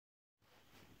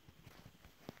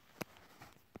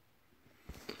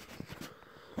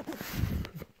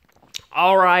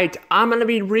Alright, I'm gonna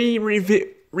be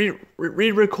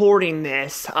re-recording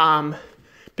this,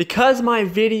 because my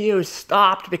video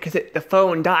stopped because the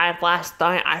phone died last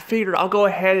night. I figured I'll go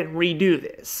ahead and redo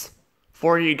this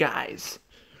for you guys.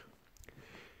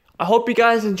 I hope you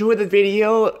guys enjoy the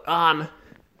video.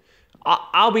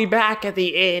 I'll be back at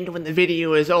the end when the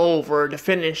video is over to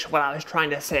finish what I was trying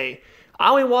to say.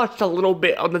 I only watched a little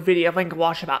bit of the video. I think I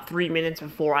watched about 3 minutes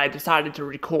before I decided to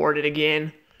record it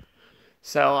again.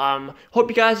 So,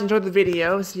 hope you guys enjoyed the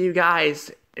video. See you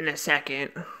guys in a second.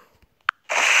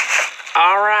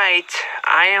 Alright,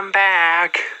 I am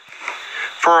back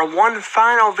for one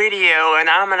final video, and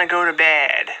I'm gonna go to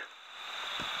bed.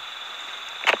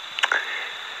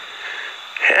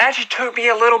 It actually took me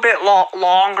a little bit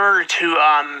longer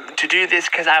to do this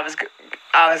because I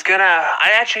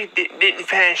actually didn't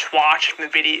finish watching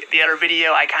the other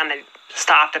video. I kind of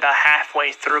stopped about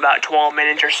halfway through, about 12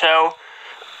 minutes or so.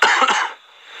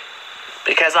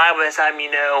 Because I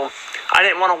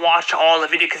didn't want to watch all the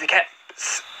video because it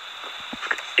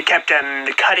kept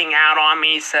cutting out on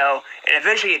me. So, and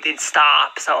eventually it did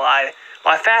stop. So I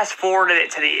fast forwarded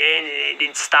it to the end and it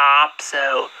did stop.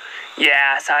 So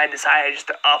yeah, so I decided just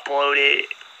to upload it.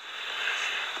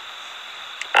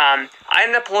 I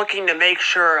ended up looking to make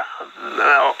sure,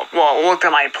 looked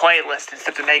at my playlist and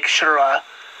stuff to make sure,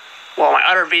 my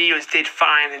other videos did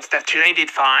fine and stuff too. They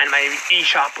did fine, my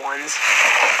eShop ones.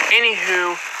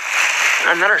 Anywho,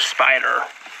 another spider.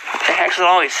 The heck's with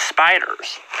all these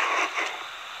spiders?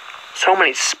 So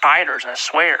many spiders, I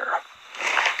swear.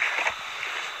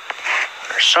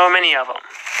 There's so many of them.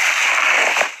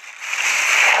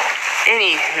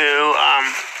 Anywho,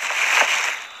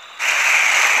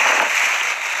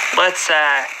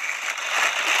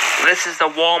 this is the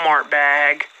Walmart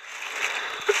bag.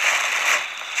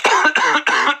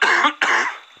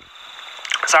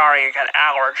 Sorry, I got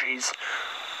allergies.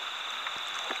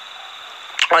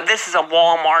 But this is a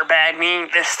Walmart bag, meaning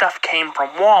this stuff came from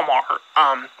Walmart.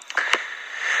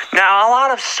 Now a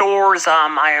lot of stores,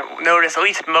 I noticed, at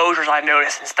least Mosers I've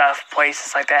noticed and stuff,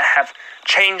 places like that have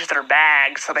changed their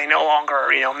bags so they no longer,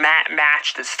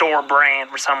 match the store brand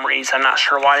for some reason. I'm not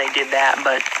sure why they did that,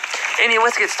 but anyway,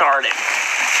 let's get started.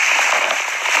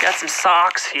 Got some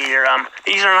socks here.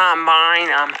 These are not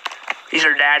mine. These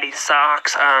are Daddy's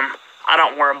socks. I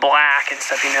don't wear black and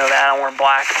stuff, you know that. I don't wear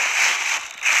black.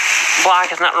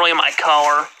 Black is not really my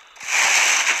color,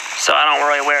 so I don't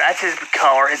really wear it. That's his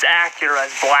color. His Acura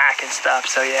is black and stuff,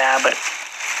 so yeah, but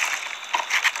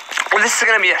this is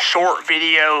going to be a short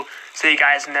video, so you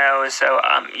guys know, so,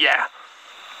 yeah.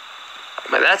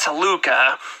 But that's a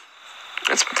Luca.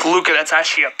 That's Luca. That's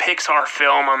actually a Pixar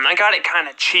film. I got it kind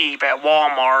of cheap at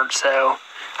Walmart, so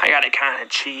I got it kind of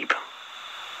cheap.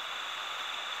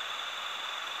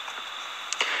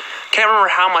 Can't remember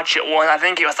how much it was. I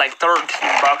think it was like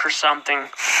 $13 or something.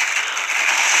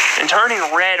 And Turning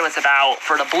Red was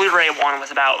for the Blu-ray one, was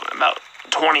about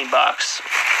 $20.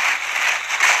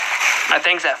 I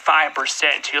think it's at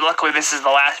 5% too. Luckily, this is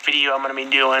the last video I'm going to be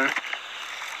doing.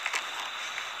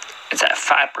 It's at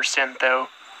 5% though.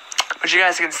 But you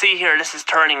guys can see here, this is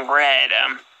Turning Red.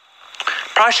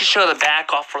 Probably should show the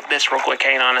back off for this real quick.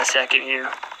 Hang on a second here.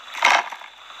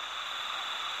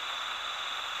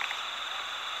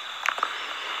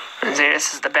 And see,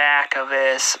 this is the back of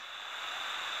this.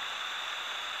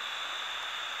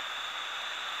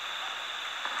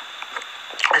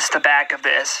 This is the back of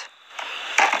this.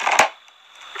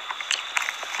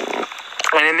 And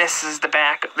then this is the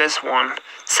back of this one.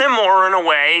 Similar in a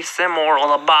way, similar on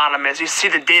the bottom as you see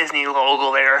the Disney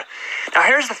logo there. Now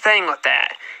here's the thing with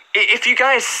that. If you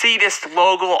guys see this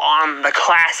logo on the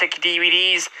classic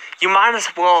DVDs, you might as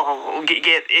well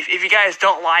if you guys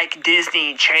don't like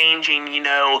Disney changing,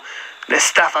 this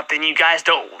stuff up, then you guys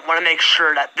don't want to make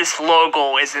sure that this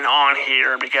logo isn't on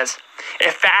here, because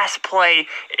if Fast Play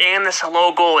and this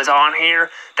logo is on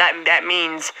here, that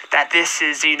means that this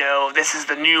is, this is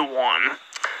the new one.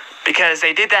 Because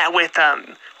they did that with,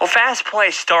 Fast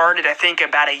Play started, I think,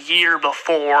 about a year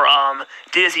before,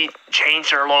 Disney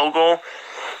changed their logo.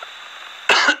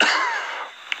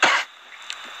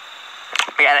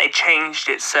 Yeah, they changed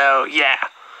it, so, yeah.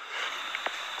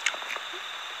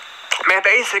 Man,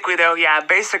 basically, though,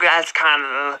 that's kind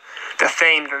of the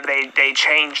thing, they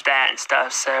changed that and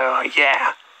stuff, so,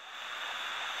 yeah.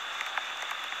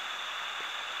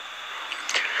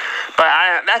 But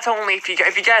that's only if you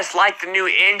guys like the new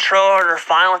intro or are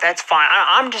fine with that's fine.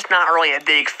 I'm just not really a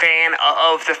big fan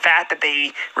of the fact that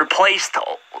they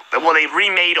they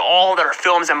remade all their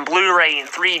films in Blu-ray and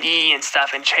 3D and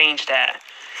stuff and changed that.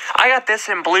 I got this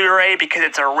in Blu-ray because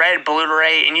it's a red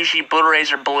Blu-ray, and usually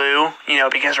Blu-rays are blue,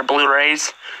 because they're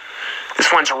Blu-rays.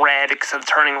 This one's red because it's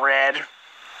turning red.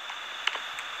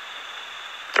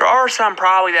 There are some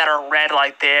probably that are red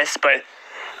like this, but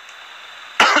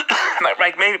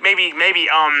like maybe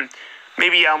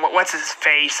what's his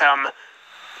face? I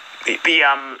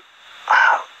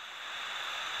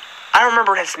don't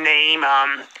remember his name.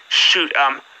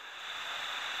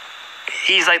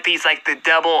 He's like the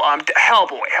double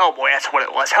Hellboy. That's what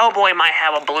it was. Hellboy might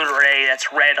have a Blu-ray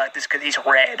that's red like this because he's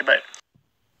red, but.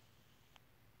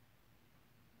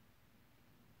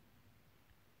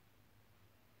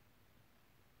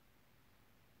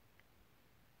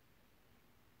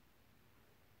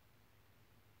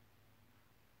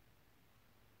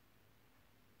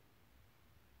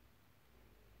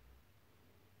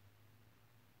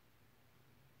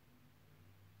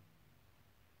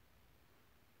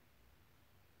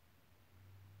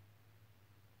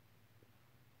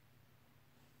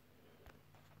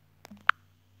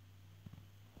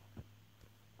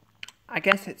 I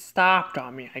guess it stopped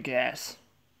on me, I guess.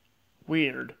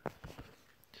 Weird.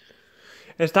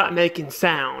 It stopped making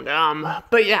sound.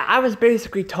 But yeah, I was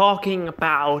basically talking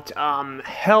about,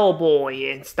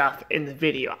 Hellboy and stuff in the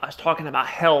video. I was talking about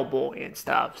Hellboy and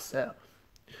stuff, so.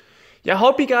 Yeah, I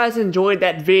hope you guys enjoyed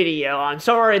that video. I'm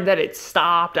sorry that it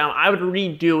stopped. I would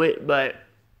redo it, but,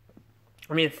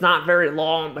 I mean, it's not very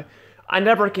long, but I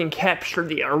never can capture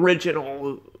the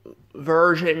original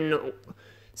version,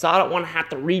 so I don't want to have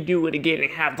to redo it again and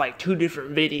have like 2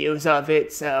 different videos of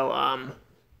it, so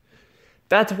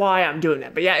that's why I'm doing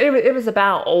that. But yeah, it was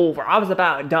about over. I was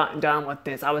about done with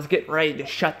this. I was getting ready to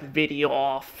shut the video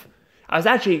off. I was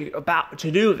actually about to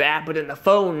do that, but then the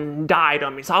phone died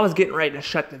on me, so I was getting ready to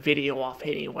shut the video off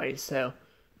anyway, so.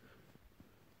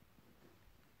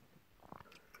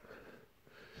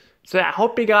 So yeah, I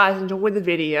hope you guys enjoyed the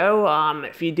video.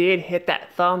 If you did, hit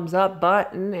that thumbs up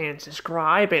button and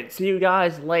subscribe, and see you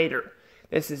guys later.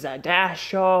 This is Dash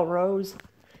Shaw Rose.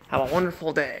 Have a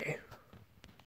wonderful day.